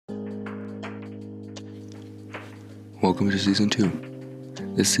welcome to Season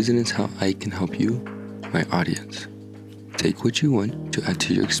 2. This season is how I can help you, my audience. Take what you want to add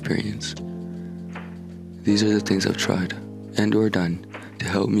to your experience. These are the things I've tried and or done to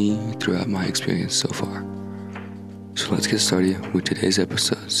help me throughout my experience so far. So let's get started with today's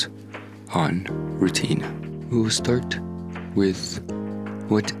episodes on routine. We will start with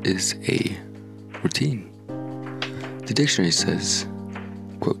what is a routine. The dictionary says,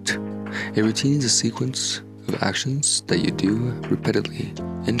 quote, "A routine is a sequence of actions that you do repeatedly,"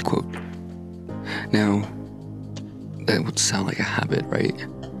 end quote. Now, that would sound like a habit, right?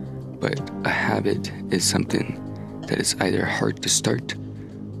 But a habit is something that is either hard to start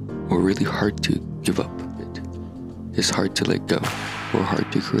or really hard to give up. It's hard to let go or hard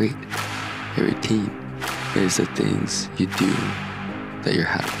to create. A routine is the things you do that your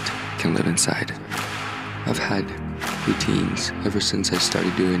habit can live inside. I've had routines ever since I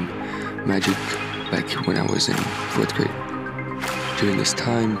started doing magic back when I was in 4th grade. During this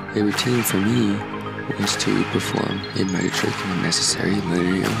time, a routine for me was to perform a magic trick in a necessary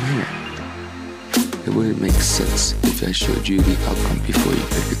linear manner. It wouldn't make sense if I showed you the outcome before you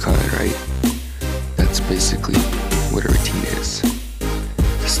pick a card, right? That's basically what a routine is.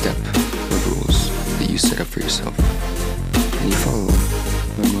 The step of rules that you set up for yourself and you follow.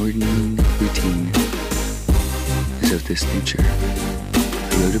 My morning routine is of this nature.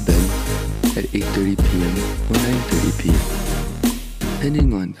 I go to bed at 8:30 p.m. or 9:30 p.m.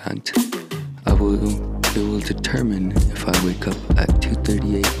 Depending on that, it will determine if I wake up at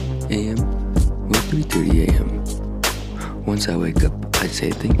 2:30 a.m. or 3:30 a.m. Once I wake up, I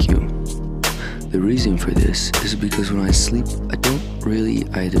say thank you. The reason for this is because when I sleep, I don't really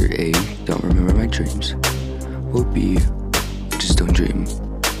either A, don't remember my dreams, or B, just don't dream.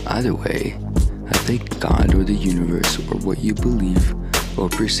 Either way, I thank God or the universe or what you believe or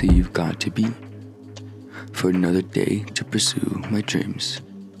perceive God to be for another day to pursue my dreams.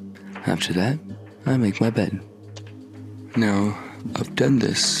 After that, I make my bed. Now, I've done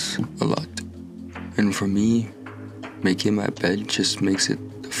this a lot, and for me, making my bed just makes it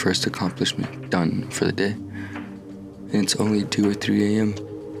the first accomplishment done for the day, and it's only 2 or 3 a.m.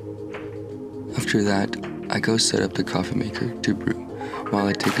 After that, I go set up the coffee maker to brew while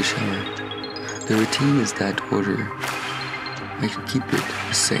I take a shower. The routine is that order. I can keep it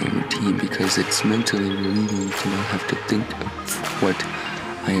the same routine because it's mentally relieving to not have to think of what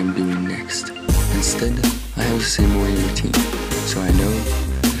I am doing next. Instead, I have the same morning routine, so I know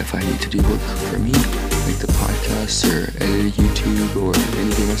that if I need to do work for me, like the podcast or edit YouTube or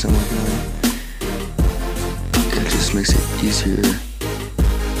anything else I'm working on, it just makes it easier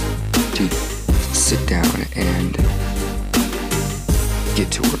to sit down and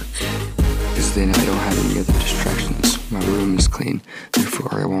get to work, because then I don't have any other distractions. My room is clean,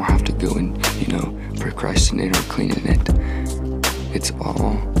 therefore I won't have to go and, procrastinate on cleaning it. It's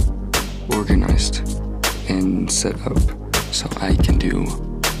all organized and set up so I can do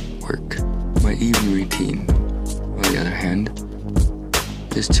work. My evening routine, on the other hand,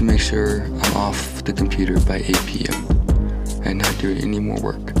 is to make sure I'm off the computer by 8 p.m. and not doing any more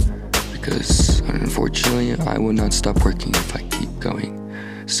work, because unfortunately I will not stop working if I keep going.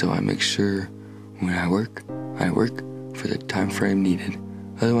 So I make sure when I work for the time frame needed.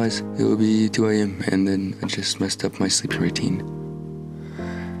 Otherwise, it will be 2 a.m. and then I just messed up my sleeping routine.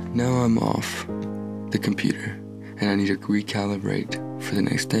 Now I'm off the computer and I need to recalibrate for the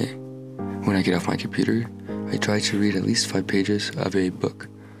next day. When I get off my computer, I try to read at least 5 pages of a book.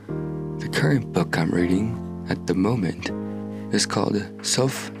 The current book I'm reading at the moment is called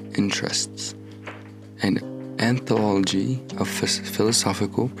Self-Interests, an anthology of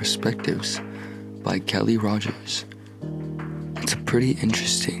philosophical perspectives by Kelly Rogers. It's pretty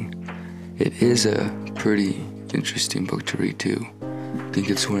interesting. It is a pretty interesting book to read too. I think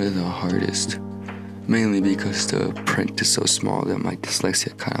it's one of the hardest, mainly because the print is so small that my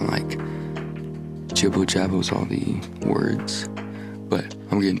dyslexia kind of like jibble-jabbles all the words, but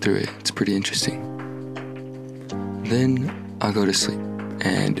I'm getting through it. It's pretty interesting. Then I'll go to sleep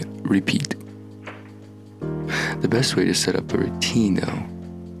and repeat. The best way to set up a routine,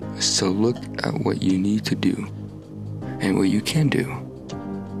 though, is to look at what you need to do and what you can do.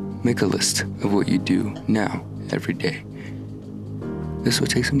 Make a list of what you do now every day. This will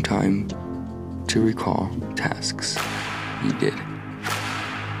take some time to recall tasks you did.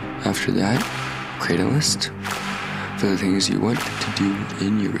 After that, create a list for the things you want to do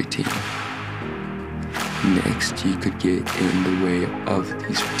in your routine. Next, you could get in the way of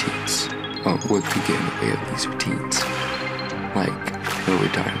these routines. What could get in the way of these routines? Like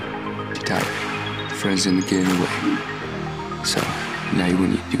overtime, too tired, friends didn't get in the way. So now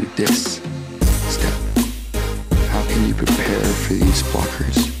when you do this step, how and you prepare for these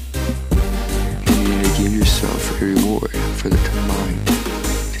blockers, then you're going to give yourself a reward for the time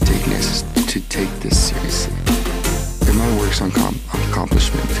to take this seriously. Your mind works on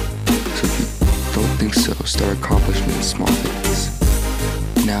accomplishment, so if you don't think so, start accomplishing small things.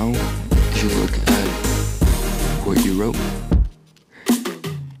 Now, you look at what you wrote,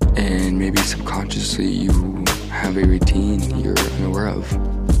 and maybe subconsciously you have a routine you're unaware of.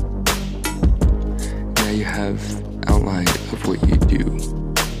 Now you have outline of what you do.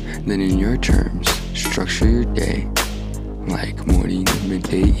 Then in your terms, structure your day, like morning,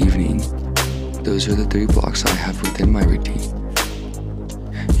 midday, evening. Those are the 3 blocks I have within my routine.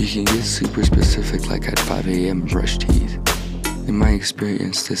 You can get super specific, like at 5 a.m. brush teeth. In my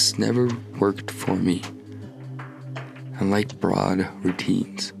experience, this never worked for me. I like broad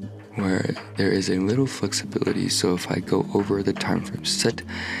routines where there is a little flexibility, so if I go over the time frame set,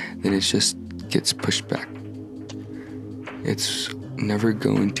 then it just gets pushed back. It's never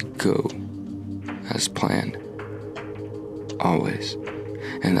going to go as planned, always,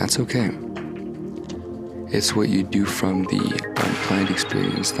 and that's okay. It's what you do from the unplanned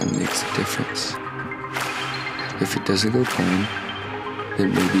experience that makes a difference. If it doesn't go planned,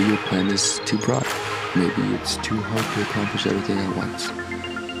 then maybe your plan is too broad. Maybe it's too hard to accomplish everything at once.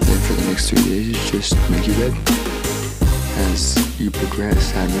 Then for the next 3 days, just make your bed. As you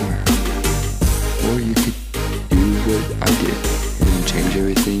progress, add more. Or you could do what I did and change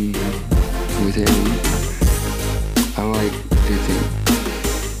everything within a week. I like to think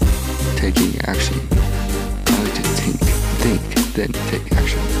taking action. I like to think, then take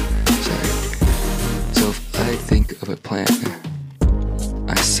action. Sorry. So if I think of a plan,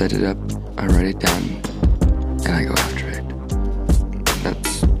 I set it up, I write it down, and I go after it.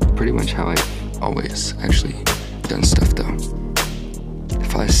 That's pretty much how I've always actually done stuff though.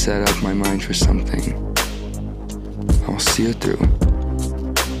 If I set up my mind for something, I'll see it through.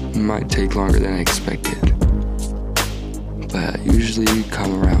 It might take longer than I expected, but I usually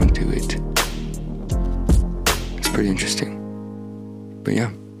come around to it. It's pretty interesting. But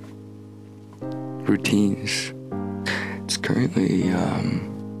yeah, routines. It's currently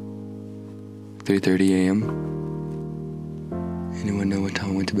 3:30 a.m. Anyone know what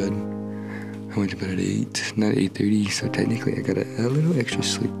time I went to bed? I went to bed at 8, not 8:30, so technically I got a little extra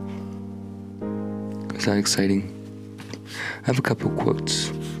sleep. Is that exciting? I have a couple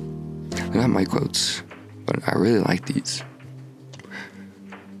quotes. They're not my quotes, but I really like these.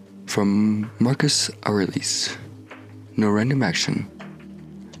 From Marcus Aurelius. No random action,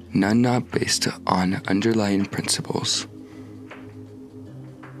 none not based on underlying principles.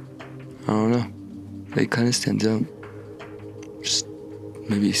 I don't know. It kind of stands out. Just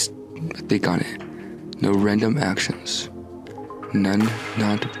maybe think on it. No random actions, none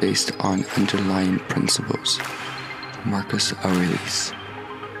not based on underlying principles. Marcus Aurelius.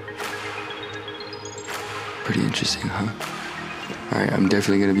 Pretty interesting, huh? Alright, I'm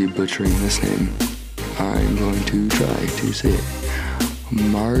definitely going to be butchering this name. I'm going to try to say it.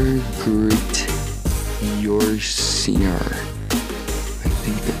 Margaret Yourcenar. I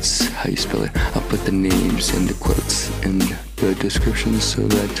think that's how you spell it. I'll put the names and the quotes in the description so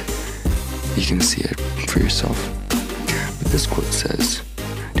that you can see it for yourself. But this quote says,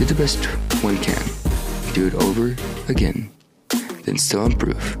 do the best one can. Do it over again, then still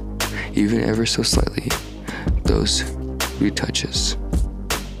improve, even ever so slightly. Those retouches.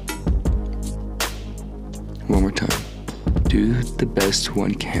 One more time. Do the best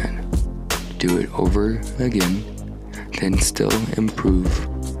one can. Do it over again, then still improve,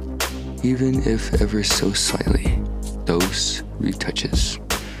 even if ever so slightly. Those retouches.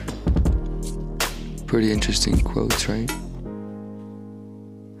 Pretty interesting quotes, right?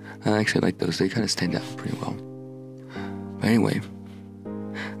 I actually like those. They kind of stand out pretty well. But anyway,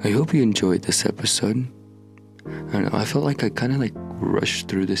 I hope you enjoyed this episode. I don't know, I felt like I kind of like rushed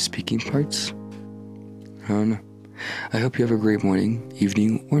through the speaking parts. I don't know. I hope you have a great morning,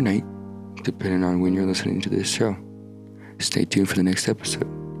 evening, or night, depending on when you're listening to this show. Stay tuned for the next episode.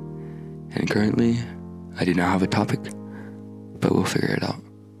 And currently, I do not have a topic, but we'll figure it out.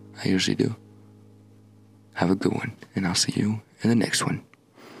 I usually do. Have a good one, and I'll see you in the next one.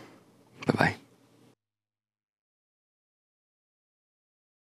 Bye-bye.